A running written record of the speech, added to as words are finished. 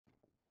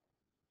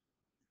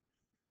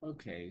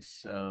Okay,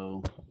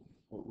 so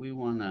what we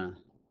want to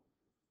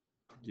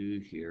do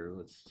here,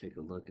 let's take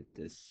a look at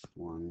this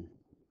one.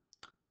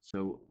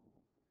 So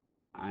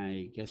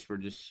I guess we're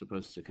just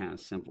supposed to kind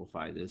of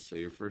simplify this. So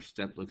your first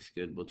step looks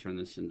good. We'll turn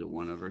this into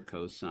 1 over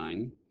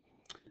cosine.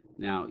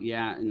 Now,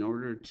 yeah, in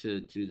order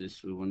to do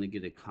this, we want to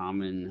get a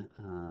common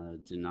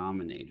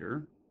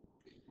denominator.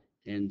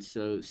 And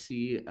so,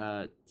 see,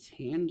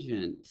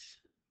 tangent,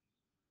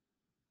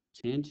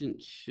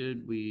 tangent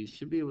we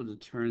should be able to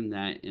turn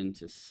that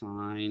into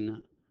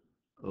sine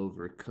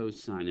over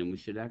cosine, and we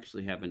should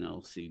actually have an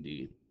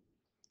LCD.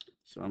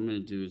 So I'm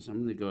going to do is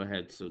I'm going to go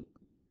ahead, so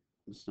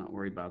let's not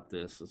worry about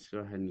this. Let's go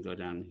ahead and go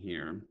down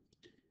here.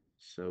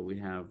 So we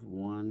have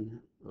 1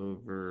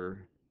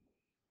 over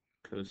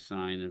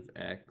cosine of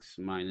x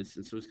minus,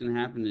 and so what's going to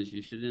happen is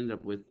you should end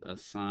up with a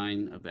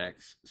sine of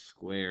x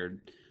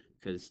squared,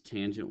 because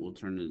tangent will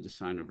turn into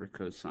sine over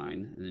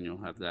cosine, and then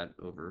you'll have that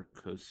over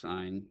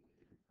cosine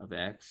of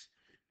x.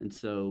 And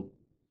so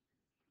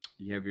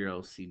you have your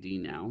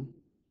LCD now,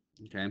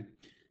 okay?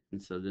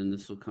 And so then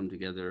this will come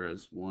together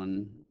as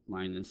 1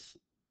 minus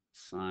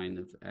sine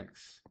of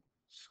x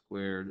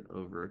squared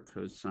over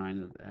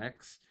cosine of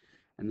x.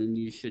 And then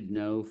you should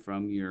know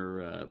from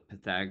your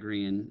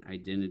Pythagorean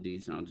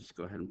identities, and I'll just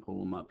go ahead and pull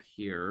them up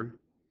here.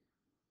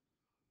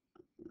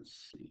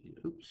 Let's see.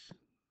 Oops.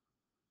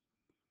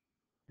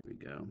 Here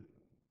we go.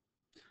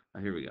 Oh,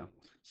 here we go.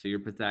 So your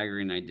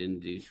Pythagorean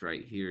identities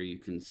right here, you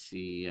can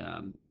see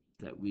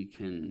that we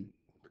can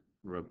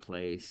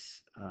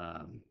replace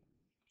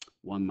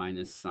 1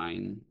 minus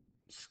sine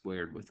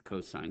squared with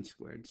cosine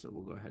squared. So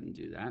we'll go ahead and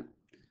do that.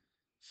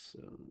 So,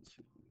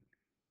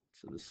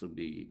 so this will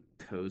be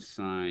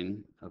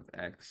cosine of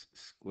x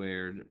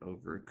squared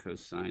over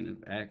cosine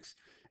of x.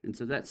 And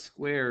so that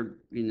squared,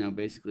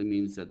 basically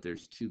means that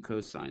there's two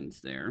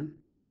cosines there.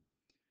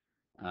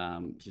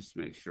 Just to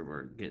make sure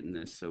we're getting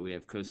this. So we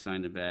have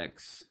cosine of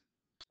x,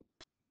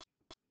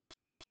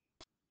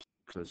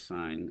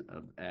 cosine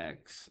of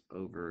x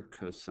over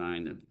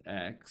cosine of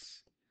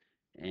x.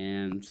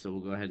 And so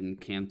we'll go ahead and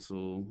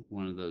cancel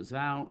one of those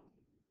out.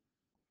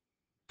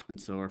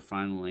 And so our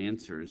final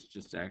answer is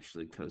just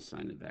actually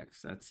cosine of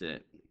x. That's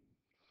it.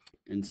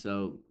 And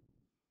so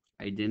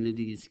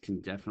identities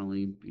can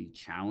definitely be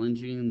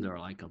challenging. They're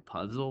like a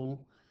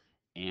puzzle.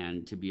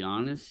 And to be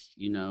honest,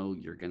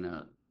 you're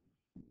gonna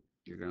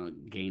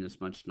gain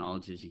as much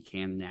knowledge as you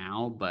can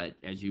now, but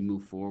as you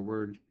move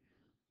forward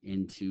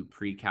into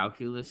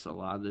pre-calculus, a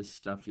lot of this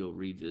stuff you'll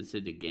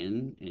revisit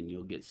again and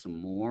you'll get some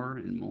more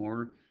and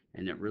more,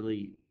 and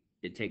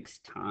it takes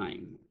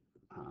time.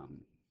 Um,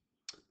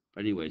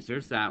 but anyways,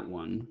 there's that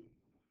one.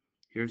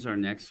 Here's our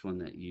next one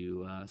that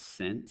you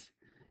sent.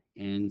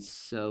 And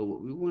so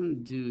what we want to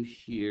do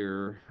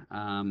here,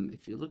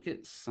 if you look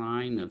at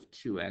sine of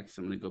 2x,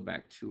 I'm going to go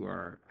back to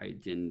our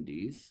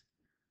identities.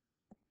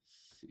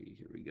 Let's see,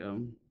 here we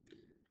go.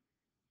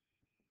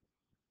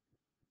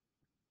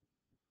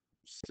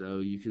 So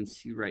you can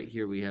see right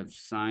here we have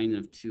sine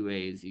of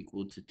 2a is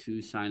equal to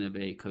 2 sine of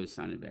a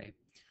cosine of a.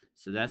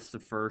 So that's the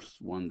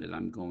first one that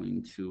I'm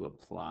going to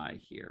apply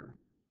here.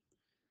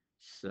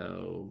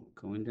 So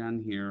going down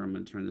here, I'm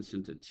going to turn this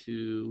into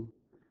 2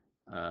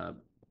 uh,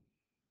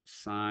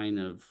 sine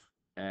of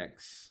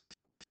x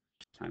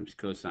times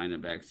cosine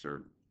of x,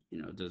 or,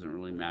 it doesn't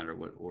really matter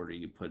what order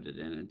you put it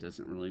in. It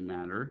doesn't really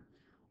matter.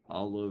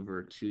 All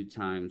over 2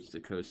 times the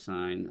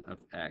cosine of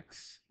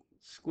x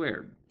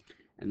squared.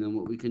 And then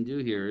what we can do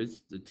here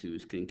is the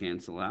 2's can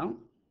cancel out,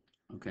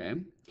 okay?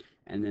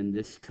 And then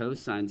this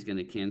cosine is going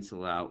to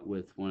cancel out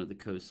with one of the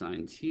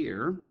cosines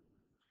here,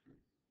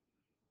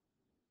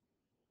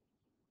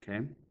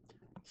 okay?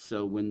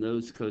 So when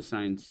those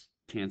cosines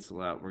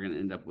cancel out, we're going to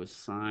end up with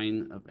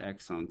sine of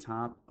x on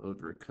top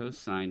over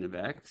cosine of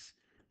x,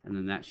 and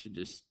then that should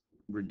just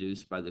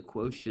reduce by the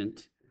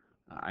quotient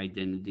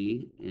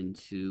identity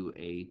into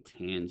a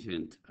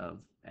tangent of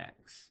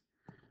x.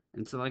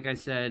 And so, like I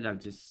said, I'll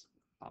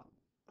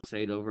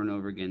say it over and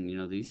over again.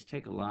 These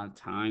take a lot of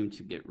time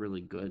to get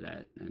really good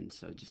at, and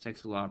so it just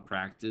takes a lot of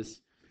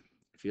practice.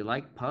 If you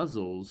like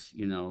puzzles,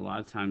 a lot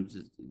of times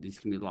these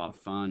can be a lot of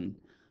fun.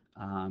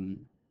 Um,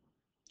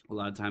 a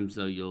lot of times,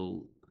 though,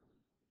 you'll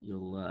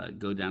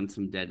go down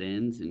some dead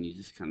ends, and you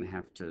just kind of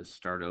have to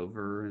start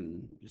over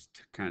and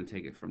just kind of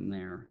take it from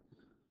there.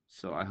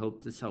 So I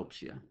hope this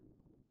helps you.